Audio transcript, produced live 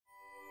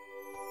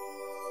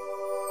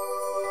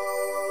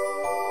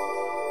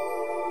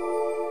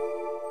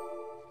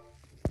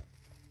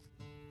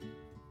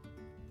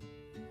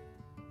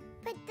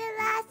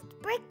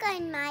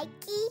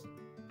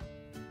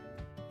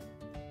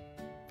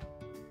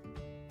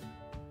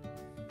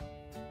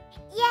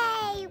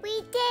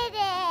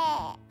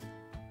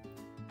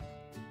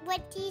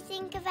what do you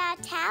think of our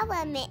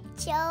tower,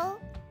 Mitchell?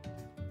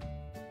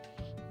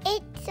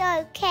 It's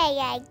okay,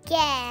 I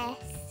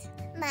guess.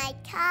 My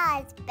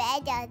car's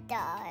better,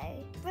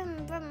 though.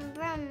 Brum, brum,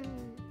 brum.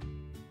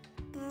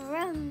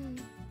 Brum.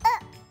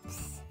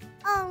 Oops.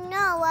 Oh,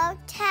 no, our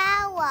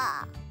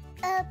tower.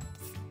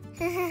 Oops.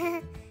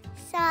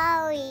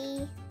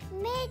 Sorry.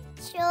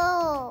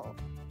 Mitchell.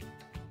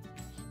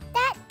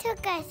 That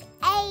took us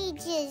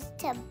ages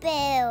to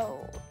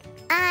build.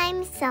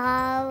 I'm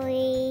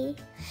sorry.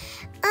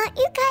 Aren't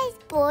you guys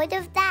bored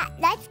of that?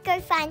 Let's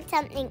go find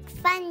something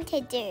fun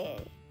to do.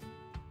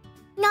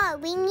 No,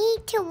 we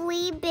need to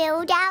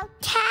rebuild our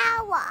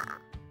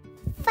tower.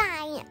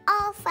 Fine,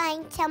 I'll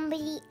find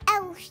somebody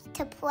else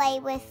to play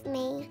with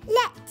me.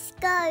 Let's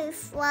go,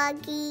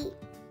 Froggy.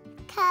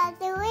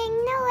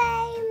 Coloring the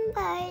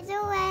rainbow, the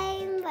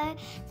rainbow,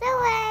 the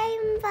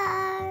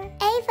rainbow.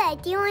 Ava,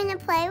 do you want to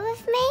play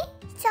with me?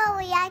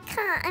 Sorry, I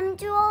can't. I'm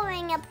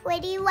drawing a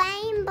pretty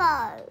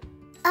rainbow.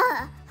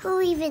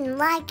 Who even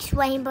likes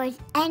rainbows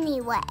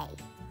anyway?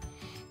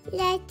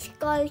 Let's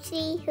go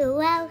see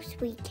who else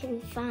we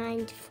can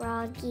find,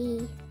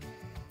 Froggy.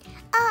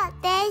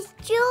 There's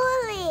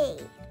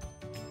Julie.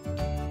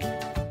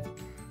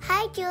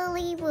 Hi,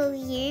 Julie. Will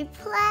you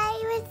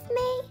play with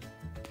me?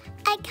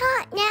 I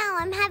can't now.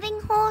 I'm having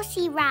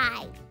horsey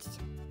rides.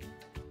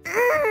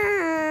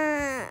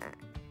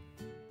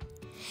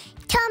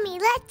 Tommy,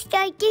 let's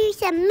go do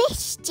some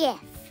mischief.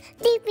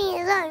 Leave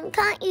me alone.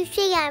 Can't you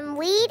see I'm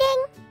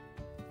reading?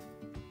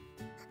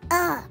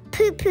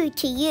 Poo-poo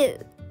to you.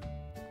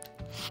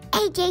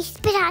 AJ,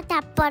 spit out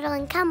that bottle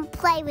and come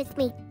play with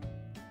me.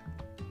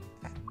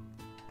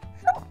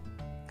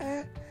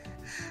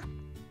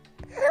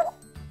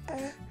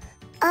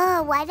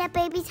 Why do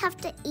babies have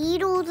to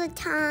eat all the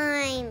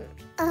time?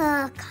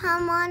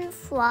 Come on,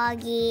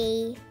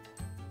 Froggy.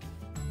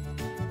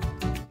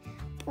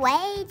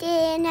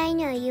 Brayden, I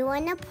know you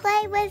want to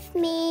play with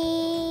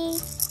me.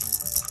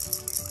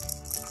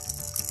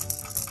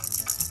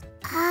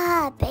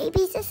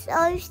 Babies are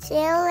so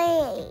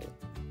silly.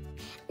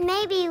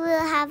 Maybe we'll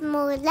have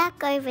more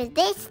luck over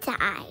this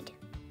side.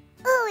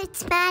 Oh,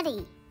 it's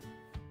Maddie.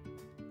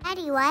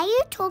 Maddie, why are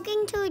you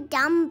talking to a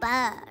dumb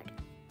bird?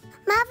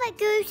 Mother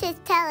Goose is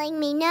telling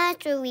me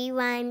nursery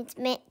rhymes,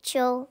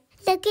 Mitchell.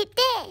 Look at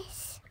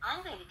this.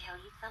 I'm going to tell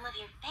you some of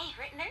your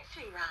favorite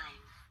nursery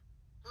rhymes.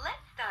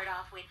 Let's start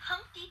off with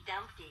Humpty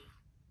Dumpty.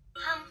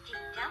 Humpty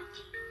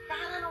Dumpty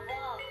sat on a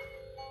wall.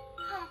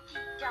 Humpty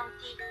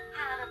Dumpty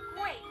had a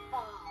great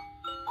fall.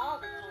 All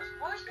the king's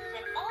horses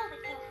and all the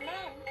king's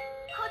men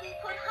couldn't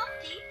put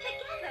Humpty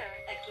together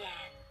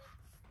again.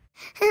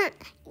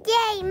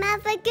 Yay,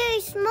 Mother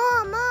Goose, more.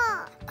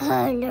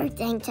 Oh, no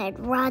thanks, I'd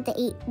rather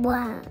eat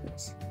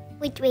worms.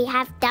 Which we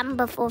have done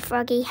before,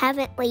 Froggy,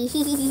 haven't we?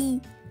 Who's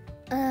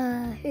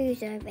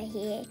over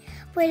here?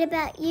 What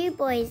about you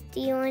boys? Do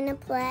you want to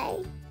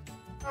play?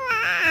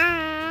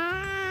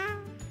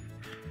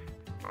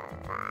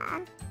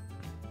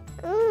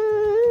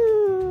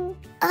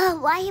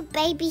 Why are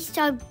babies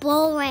so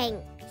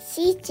boring?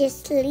 She's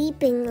just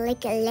sleeping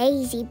like a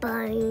lazy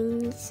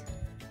bones.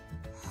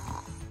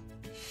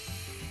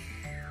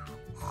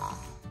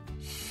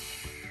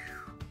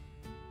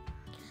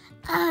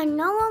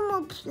 No one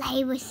will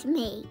play with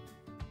me.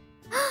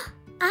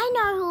 I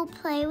know who'll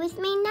play with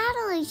me.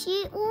 Natalie,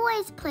 she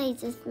always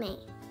plays with me.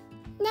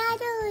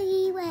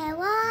 Natalie, where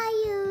are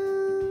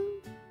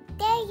you?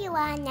 There you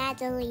are,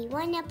 Natalie.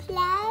 Wanna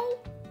play?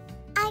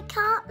 I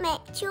can't,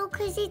 Mitchell,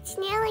 because it's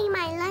nearly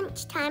my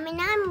lunchtime and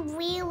I'm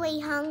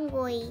really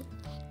hungry.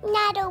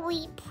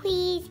 Natalie,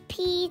 please,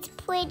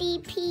 pretty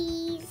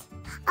please.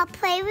 I'll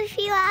play with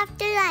you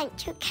after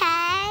lunch,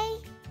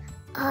 okay?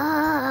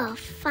 Oh,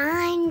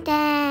 fine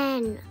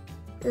then.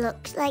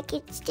 Looks like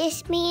it's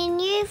just me and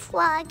you,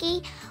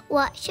 Froggy.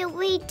 What should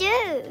we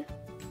do?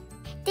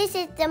 This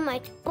is the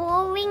most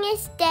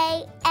boringest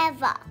day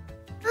ever.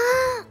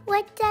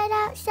 What's that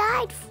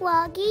outside,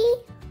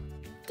 Froggy?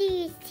 Do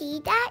you see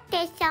that?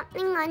 There's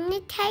something on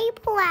the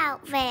table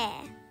out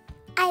there.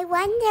 I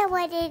wonder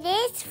what it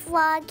is,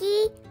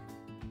 Froggy.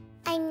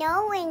 I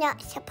know we're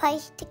not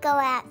supposed to go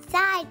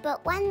outside,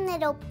 but one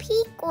little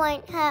peek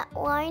won't hurt,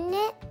 won't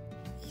it?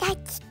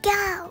 Let's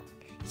go.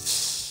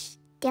 Shh,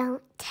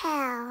 don't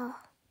tell.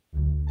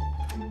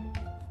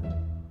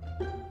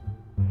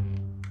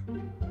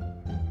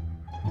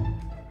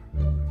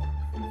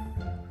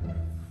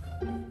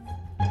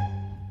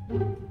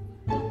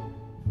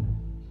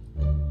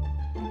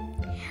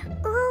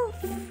 Oh,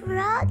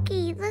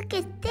 Froggy, look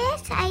at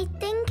this. I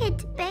think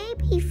it's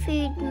baby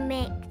food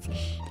mix.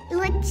 It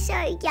looks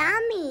so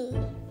yummy.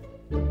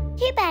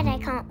 Too bad I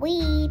can't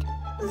read.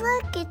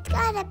 Look, it's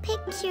got a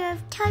picture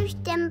of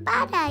toast and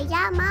butter.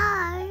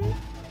 Yummo.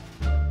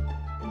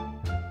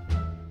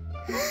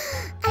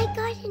 I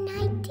got an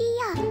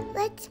idea.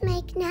 Let's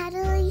make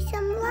Natalie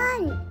some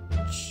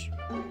lunch.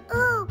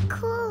 Oh,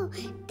 cool.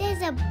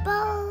 There's a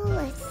bowl,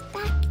 a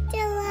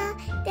spatula.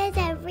 There's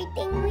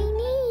everything we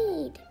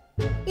need.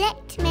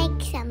 Let's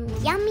make some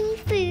yummy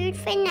food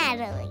for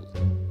Natalie.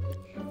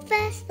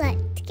 First,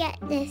 let's get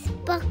this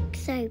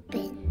box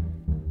open.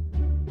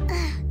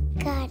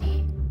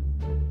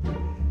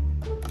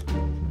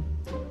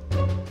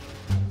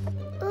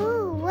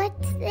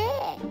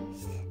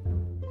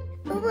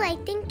 I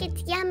think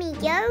it's yummy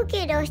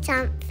yogurt or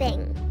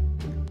something.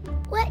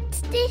 What's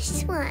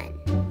this one?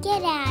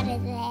 Get out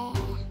of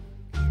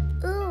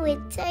there. Ooh,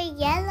 it's so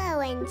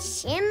yellow and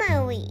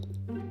shimmery.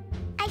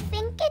 I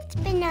think it's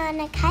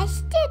banana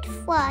custard,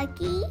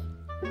 Froggy.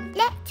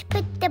 Let's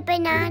put the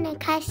banana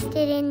custard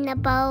in the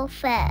bowl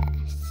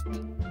first.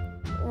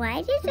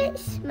 Why does it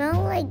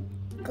smell like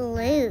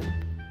glue?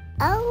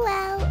 Oh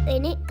well,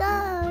 in it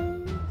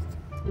goes.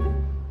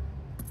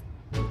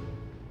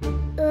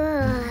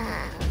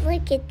 Ugh,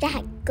 look at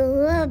that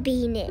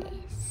glubbiness.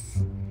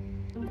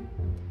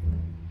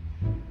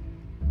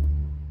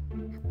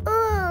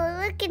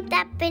 Oh, look at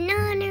that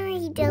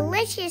banana-y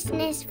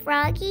deliciousness,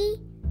 Froggy.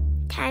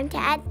 Time to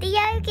add the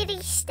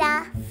yogurty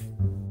stuff.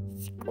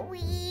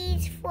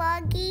 Squeeze,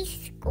 Froggy,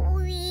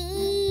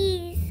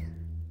 squeeze.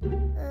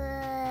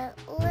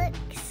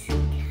 Looks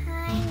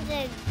kind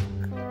of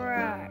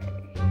gross.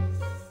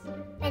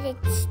 But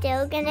it's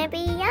still gonna be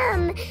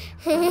yum.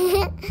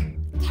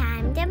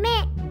 Time to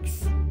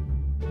mix.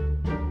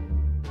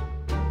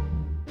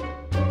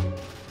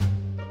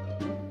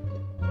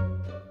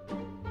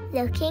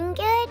 Looking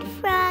good,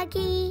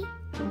 Froggy.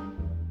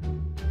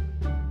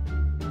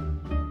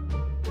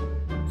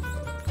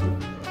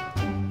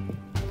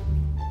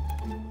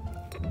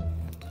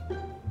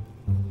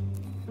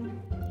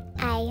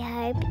 I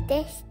hope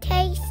this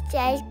tastes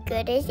as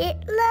good as it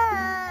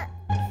looks.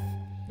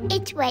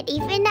 It's ready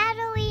for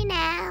Natalie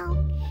now.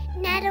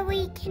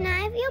 Natalie, can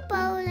I have your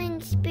bowl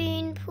and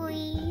spoon,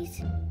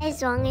 please?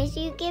 As long as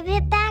you give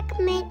it back,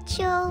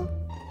 Mitchell.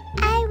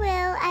 I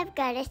will. I've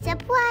got a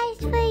surprise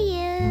for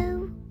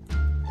you.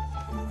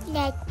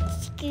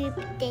 Let's scoop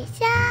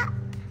this up.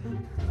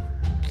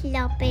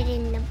 Plop it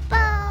in the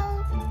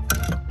bowl.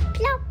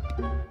 Plop.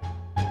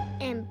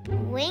 And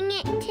bring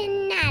it to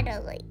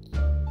Natalie.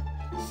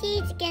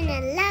 She's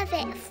gonna love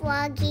it,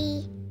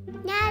 Froggy.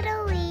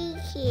 Natalie,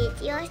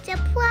 here's your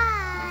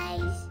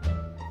surprise.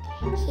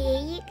 Here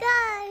you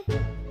go.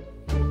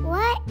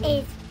 What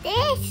is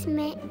this,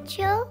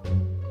 Mitchell?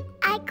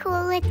 I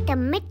call it the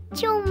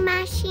Mitchell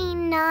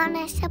Machine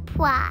Nana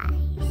Surprise.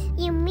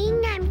 You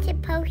mean I'm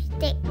supposed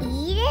to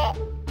eat it?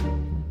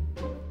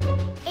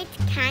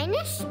 It's kind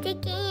of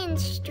sticky and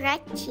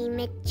stretchy,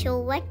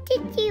 Mitchell. What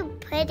did you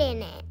put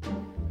in it?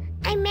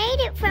 I made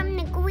it from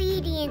the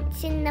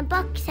ingredients in the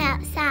box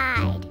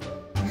outside.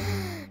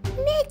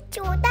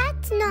 Mitchell,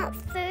 that's not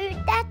food,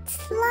 that's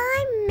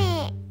slime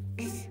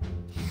mix.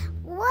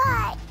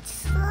 What?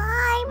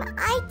 Slime?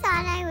 I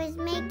thought I was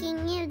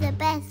making you the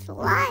best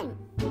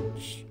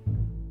lunch.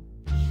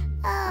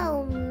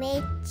 Oh,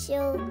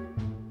 Mitchell.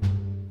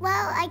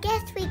 Well, I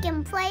guess we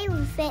can play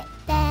with it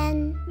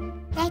then.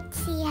 Let's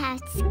see how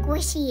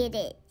squishy it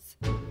is.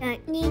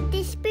 Don't need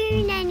the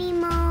spoon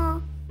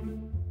anymore.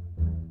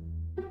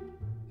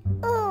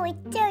 Oh,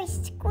 it's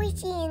so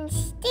squishy and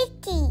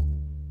sticky.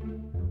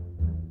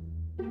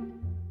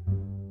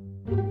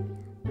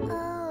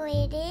 Oh,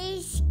 it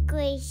is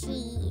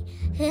squishy.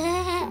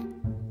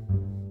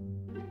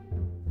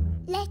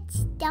 Let's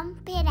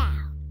dump it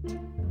out.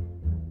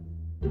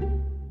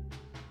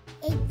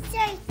 It's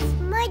so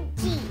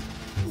smudgy.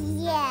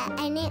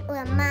 Yeah, and it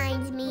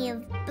reminds me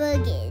of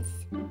boogers.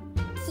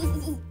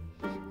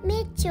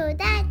 Mitchell,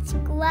 that's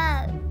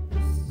gross.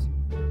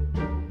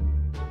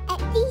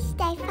 At least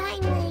I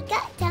finally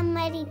got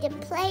somebody to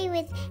play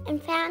with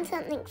and found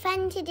something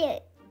fun to do.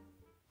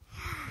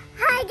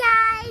 Hi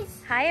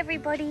guys! Hi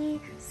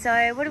everybody.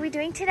 So what are we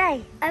doing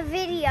today? A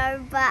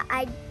video, but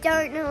I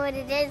don't know what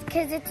it is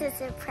because it's a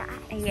surprise.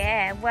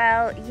 Yeah,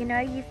 well, you know,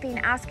 you've been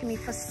asking me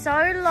for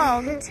so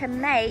long to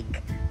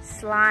make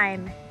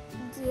slime.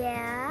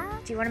 Yeah?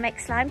 Do you want to make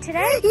slime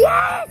today?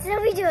 Yes!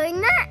 Are we doing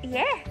that?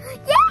 Yeah.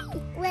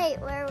 Yay! Wait,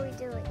 where are we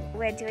doing it?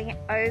 We're doing it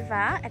over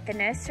at the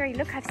nursery.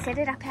 Look, I've set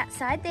it up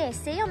outside there.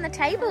 See, on the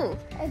table.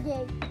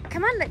 Okay.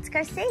 Come on, let's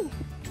go see.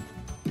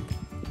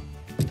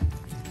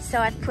 So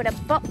I've put a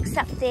box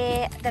up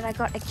there that I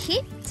got a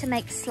kit to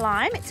make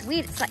slime. It's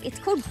weird. It's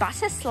called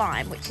butter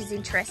slime, which is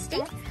interesting.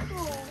 That's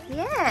cool.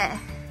 Yeah.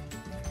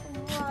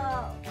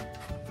 Whoa.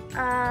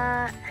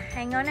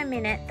 Hang on a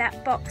minute.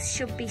 That box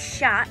should be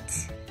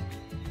shut.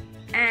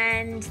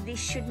 And this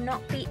should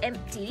not be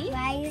empty.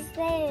 Why is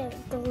there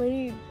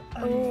glue?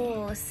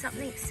 Oh,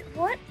 something's...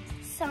 What?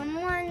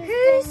 Someone's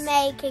been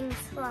making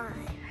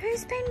slime.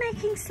 Who's been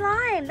making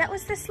slime? That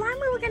was the slime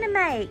we were going to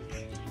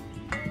make.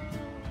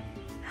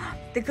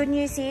 The good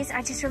news is,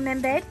 I just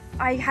remembered,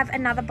 I have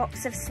another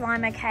box of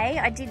slime, okay?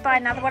 I did buy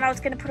another one I was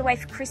going to put away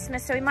for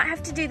Christmas, so we might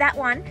have to do that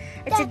one.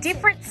 It's a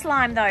different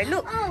slime, though.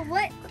 Look. Oh,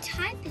 what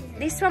type is it?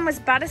 This one was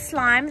butter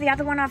slime. The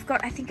other one I've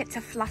got, I think it's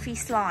a fluffy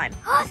slime.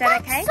 Is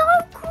that okay? That's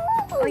so cool.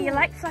 Oh, you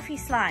like fluffy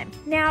slime?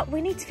 Now, we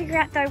need to figure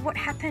out, though, what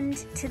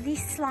happened to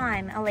this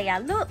slime,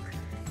 Aliyah. Look,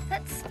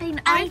 that's been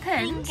opened. I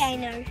think I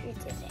know who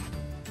did it.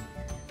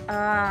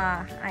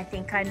 Ah, I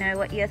think I know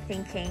what you're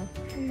thinking.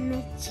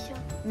 Mitchell.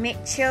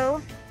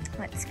 Mitchell.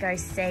 Let's go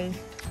see.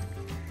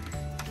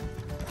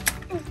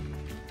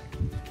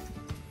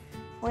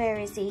 Where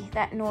is he,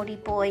 that naughty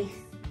boy?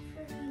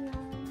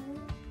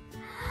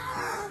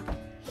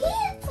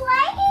 He's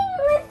playing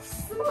with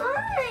slime.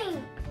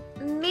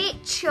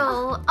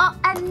 Mitchell. Oh,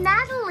 and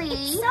Natalie.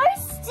 It's so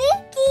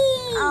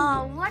sticky.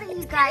 Oh, what are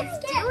you guys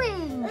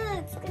doing?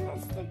 It's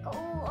gonna stick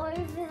all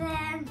over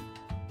them.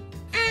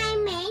 I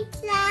made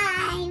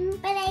slime,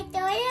 but I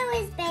thought it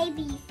was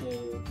baby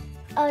food.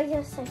 Oh,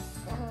 you're so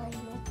silly,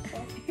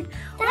 Mitchell.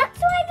 That's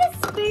why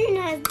the spoon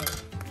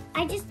has...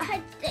 I just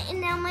touched it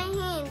and now my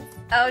hands.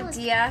 Oh Look,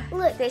 dear.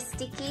 Look. They're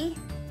sticky.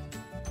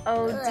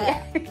 Oh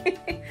dear.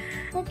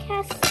 Look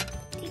how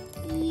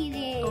sticky it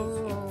is.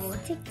 Oh. It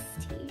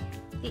sticks to you.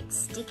 It's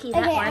sticky,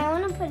 that Okay, one. I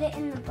want to put it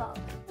in the bowl.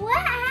 What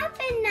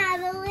happened,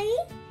 Natalie?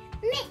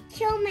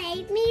 Mitchell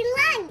made me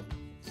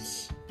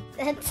lunch.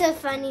 That's a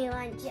funny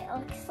lunch. It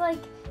looks like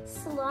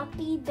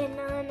sloppy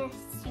banana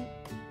soup,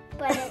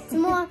 but it's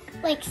more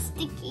like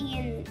sticky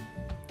and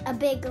a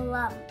big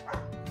lump.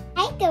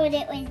 I thought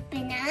it was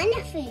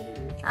banana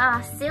food.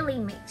 Ah, silly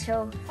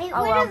Mitchell. It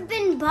Oh, would well. have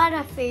been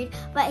butter food,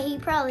 but he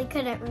probably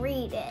couldn't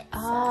read it.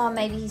 Oh,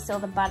 maybe he saw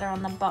the butter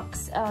on the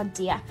box. Oh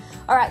dear.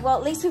 All right, well,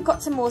 at least we've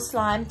got some more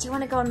slime. Do you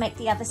want to go and make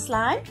the other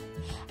slime?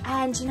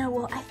 And you know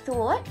what I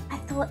thought? I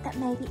thought that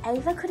maybe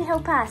Ava could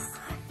help us.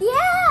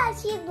 Yeah,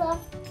 she'd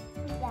love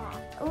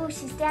that. Oh,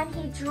 she's down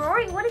here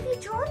drawing. What have you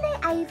drawn there,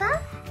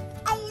 Ava?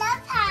 I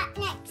love that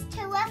next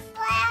to a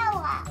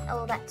flower.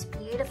 Oh, that's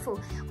beautiful.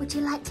 Would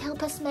you like to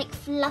help us make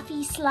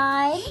fluffy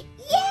slime?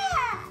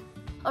 Yeah.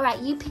 All right,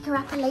 you pick her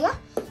up, Aliyah,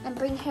 and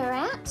bring her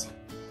out.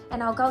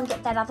 And I'll go and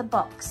get that other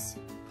box.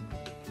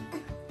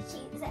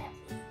 She's there.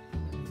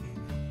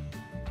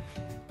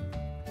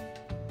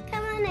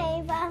 Come on,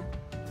 Ava.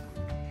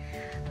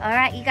 All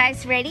right, you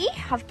guys ready?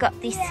 I've got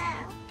this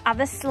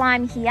other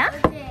slime here.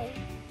 Okay.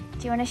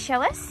 Do you want to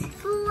show us?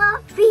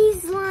 Fluffy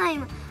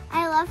slime.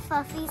 I love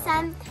fluffy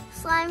slime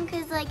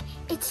because like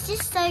it's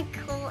just so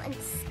cool and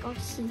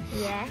squishy.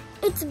 Yeah.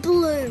 It's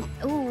blue.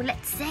 Oh,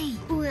 let's see.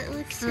 Oh, it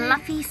looks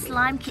Fluffy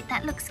slime kit.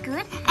 That looks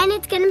good. and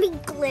it's gonna be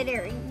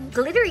glittery.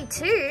 Glittery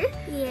too.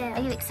 Yeah.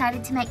 Are you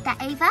excited to make that,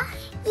 Ava?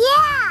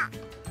 Yeah.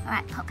 All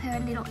right, pop her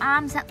little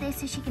arms up there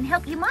so she can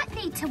help. You might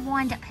need to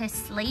wind up her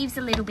sleeves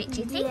a little bit,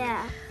 do you think?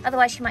 Yeah.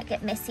 Otherwise she might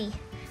get messy.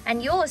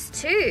 And yours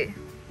too.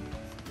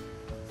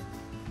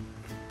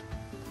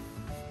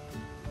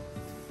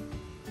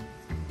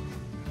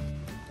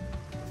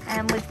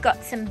 And we've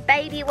got some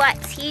baby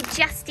wipes here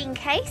just in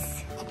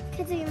case.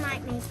 Because we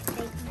might make a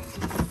big mess.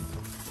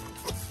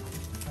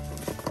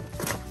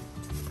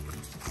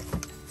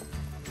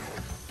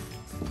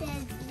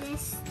 There's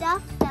this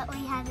stuff that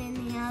we had in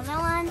the other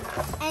one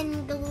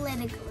and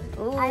glitter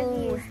glue. Ooh.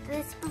 I've used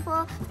this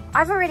before.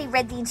 I've already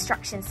read the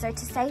instructions, so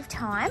to save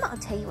time, I'll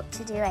tell you what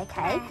to do,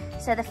 okay?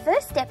 So the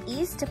first step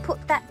is to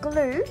put that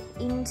glue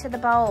into the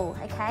bowl,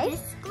 okay?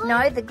 This glue?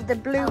 No, the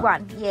blue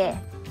one, yeah.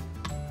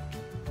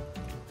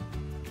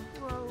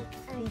 Whoa.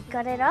 You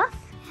got it off?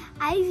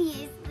 I've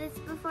used this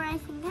before. I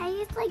think I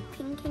used like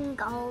pink and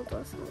gold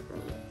or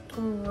something.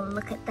 Ooh,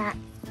 look at that.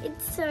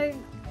 It's so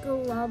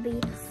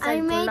globby. So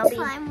I made globby.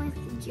 slime with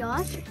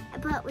Josh,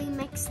 but we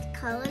mixed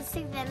colors,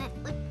 so then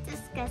it looked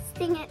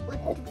disgusting. It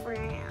looked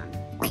brown.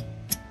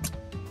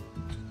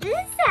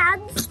 This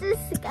sounds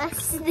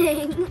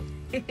disgusting.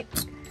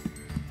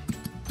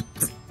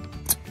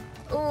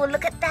 Ooh,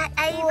 look at that,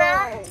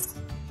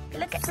 Ava.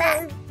 Look at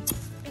that.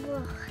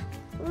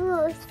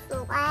 Ooh,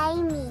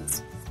 slimy.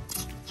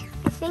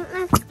 I think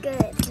that's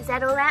good. Is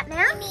that all out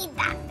now? I need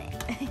that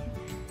bit.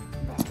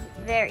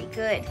 Very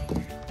good.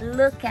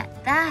 Look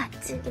at that.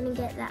 We're gonna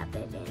get that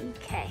bit in.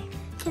 Okay.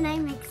 Can I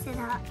mix it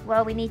up?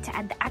 Well, we need to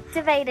add the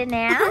activator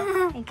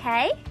now,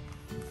 okay?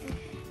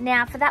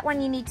 Now, for that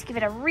one, you need to give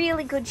it a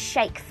really good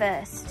shake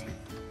first.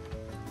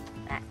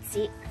 That's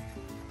it.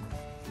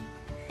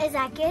 Is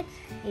that good?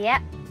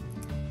 Yep.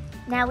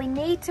 Now, we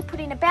need to put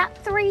in about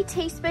 3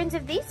 teaspoons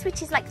of this,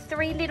 which is like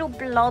 3 little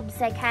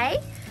blobs, okay?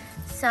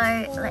 So,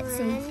 let's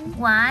see.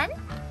 1,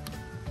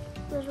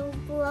 Little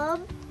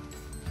blob.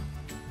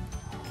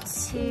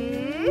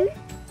 2,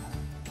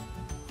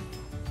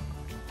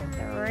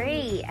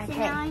 3. So Okay.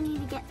 now I need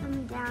to get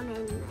them down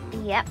in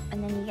there. Yep,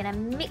 and then you're gonna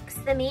mix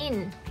them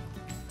in.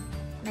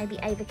 Maybe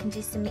Ava can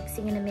do some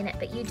mixing in a minute,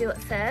 but you do it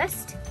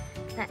first.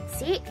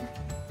 That's it.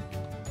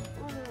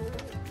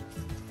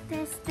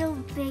 They're still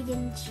big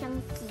and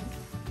chunky.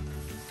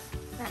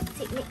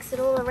 That's it, mix it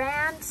all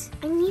around.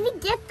 I need to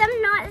get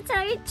them not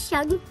so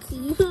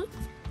chunky.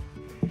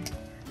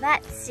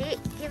 That's it,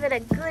 give it a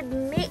good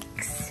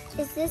mix.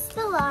 Is this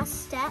the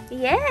last step?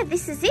 Yeah,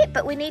 this is it,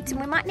 but we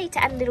might need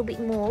to add a little bit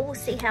more. We'll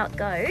see how it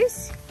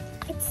goes.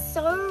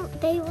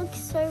 They look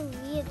so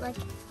weird, like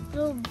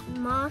little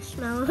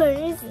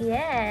marshmallows.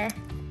 Yeah.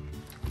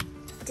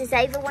 Does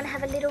Ava want to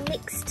have a little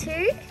mix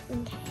too?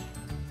 Okay.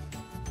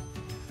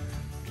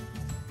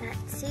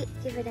 That's it,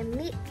 give it a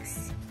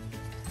mix.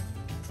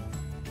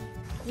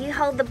 You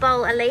hold the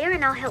bowl, Aliyah,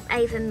 and I'll help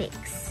Ava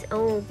mix.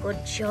 Oh,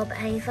 good job,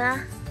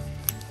 Ava.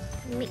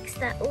 Mix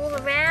that all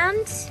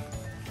around.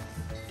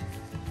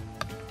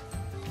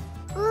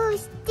 Oh,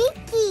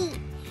 sticky.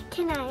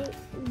 Can I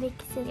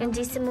mix it? You want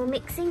to do some more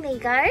mixing? There you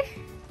go.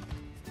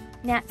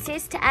 Now it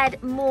says to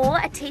add more,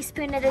 a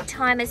teaspoon at a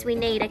time as we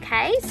need,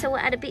 okay? So we'll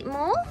add a bit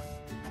more.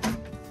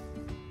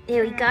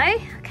 There we go.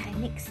 Okay,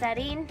 Mix that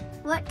in.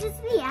 What does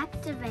the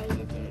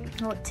activator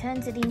do? Oh, it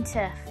turns it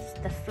into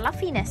the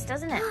fluffiness,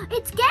 doesn't it?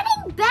 It's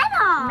getting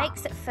better!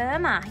 Makes it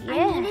firmer, I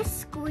yeah. need to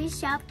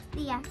squish up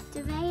the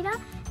activator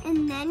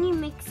and then you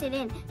mix it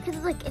in. Because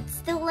look, it's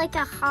still like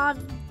a hard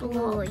block.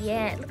 Oh,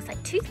 yeah, it looks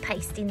like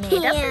toothpaste in there,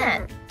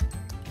 doesn't it?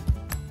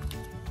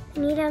 I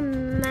need to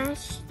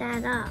mash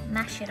that up.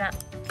 Mash it up.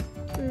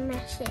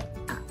 Mash it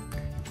up.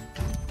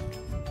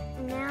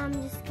 Now I'm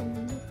just going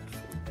to mix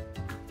it up.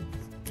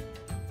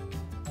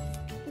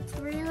 It's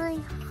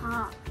really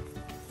hot.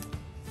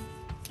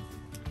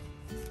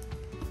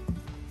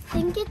 I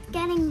think it's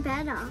getting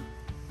better.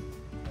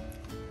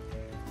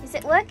 Is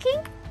it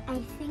working? I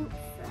think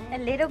so. A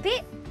little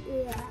bit?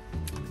 Yeah.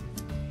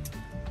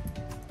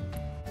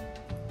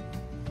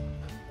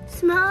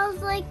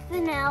 Smells like the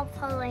nail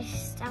polish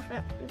stuff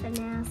at the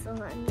nail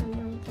salon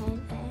when we go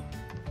there.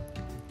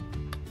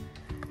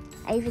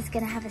 Ava's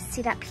going to have a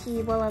sit up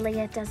here while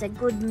Aliyah does a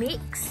good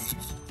mix.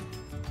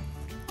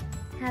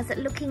 How's it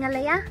looking,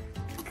 Aliyah?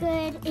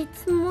 Good.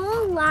 It's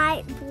more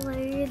light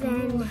blue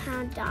than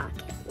how dark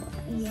it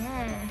was.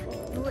 Yeah.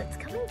 Well, it's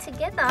coming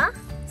together.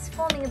 It's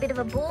forming a bit of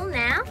a ball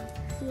now.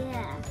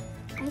 Yeah.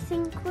 I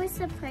think we're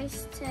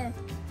supposed to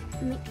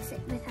mix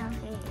it with our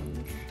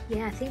hands.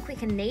 Yeah, I think we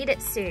can knead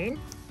it soon.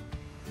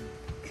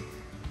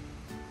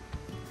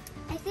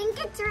 I think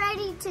it's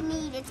ready to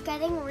knead. It's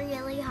getting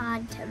really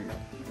hard to mix.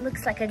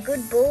 Looks like a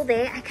good ball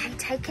there. Okay,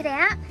 take it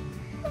out.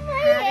 How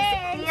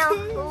does it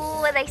feel?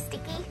 Oh, are they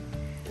sticky?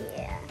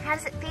 Yeah. How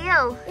does it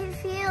feel? It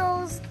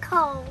feels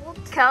cold.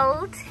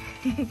 Cold.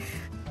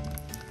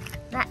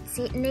 That's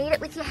it. Knead it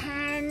with your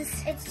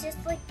hands. It's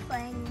just like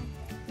playing.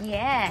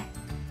 Yeah.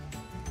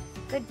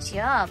 Good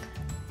job.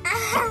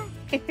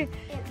 It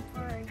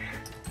broke.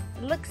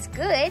 Looks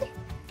good.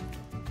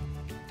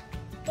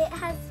 It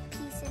has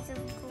pieces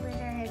of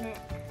glitter in it.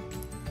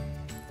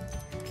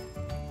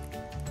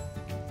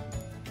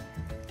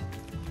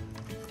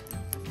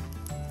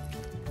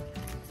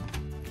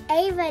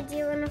 Ava, do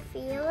you want to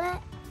feel it?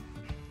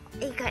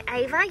 There you go,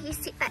 Ava. You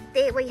sit back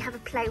there where you have a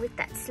play with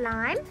that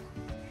slime.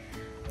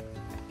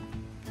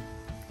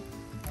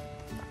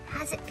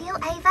 How's it feel,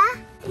 Ava?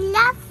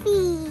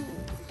 Fluffy.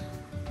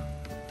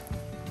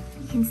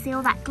 You can see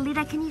all that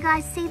glitter. Can you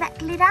guys see that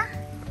glitter?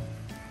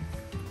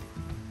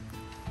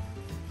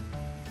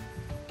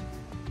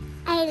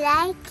 I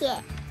like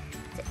it.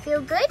 Does it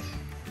feel good?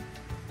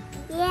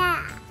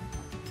 Yeah.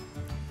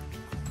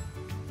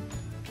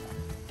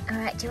 All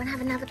right, do you want to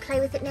have another play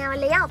with it now,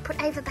 Aliyah? I'll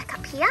put Ava back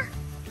up here.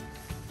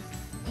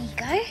 There you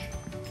go.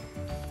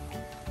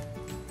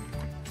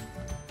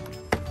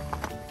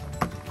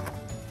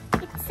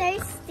 It's so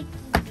sticky.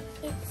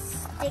 It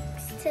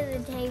sticks to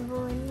the table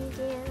when you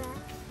do that.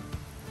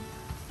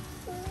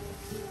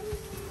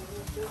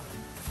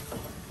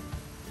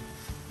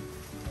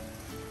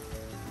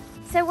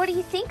 So what do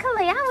you think,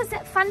 Aliyah? Was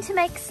it fun to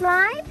make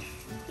slime?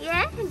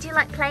 Yeah? And do you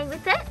like playing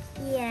with it?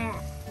 Yeah.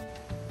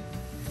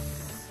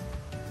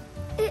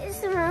 It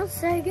smells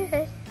so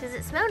good. Does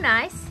it smell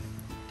nice?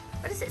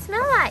 What does it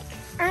smell like?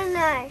 I don't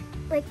know,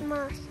 like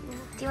marshmallow.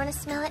 Do you want to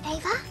smell it,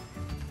 Ava?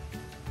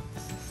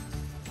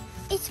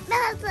 It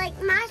smells like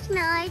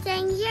marshmallows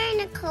and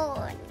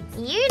unicorns.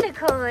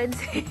 Unicorns!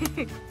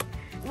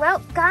 Well,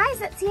 guys,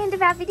 that's the end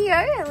of our video.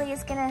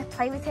 Aliyah's going to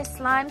play with her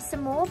slime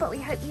some more, but we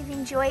hope you've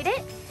enjoyed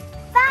it.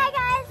 Bye,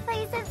 guys.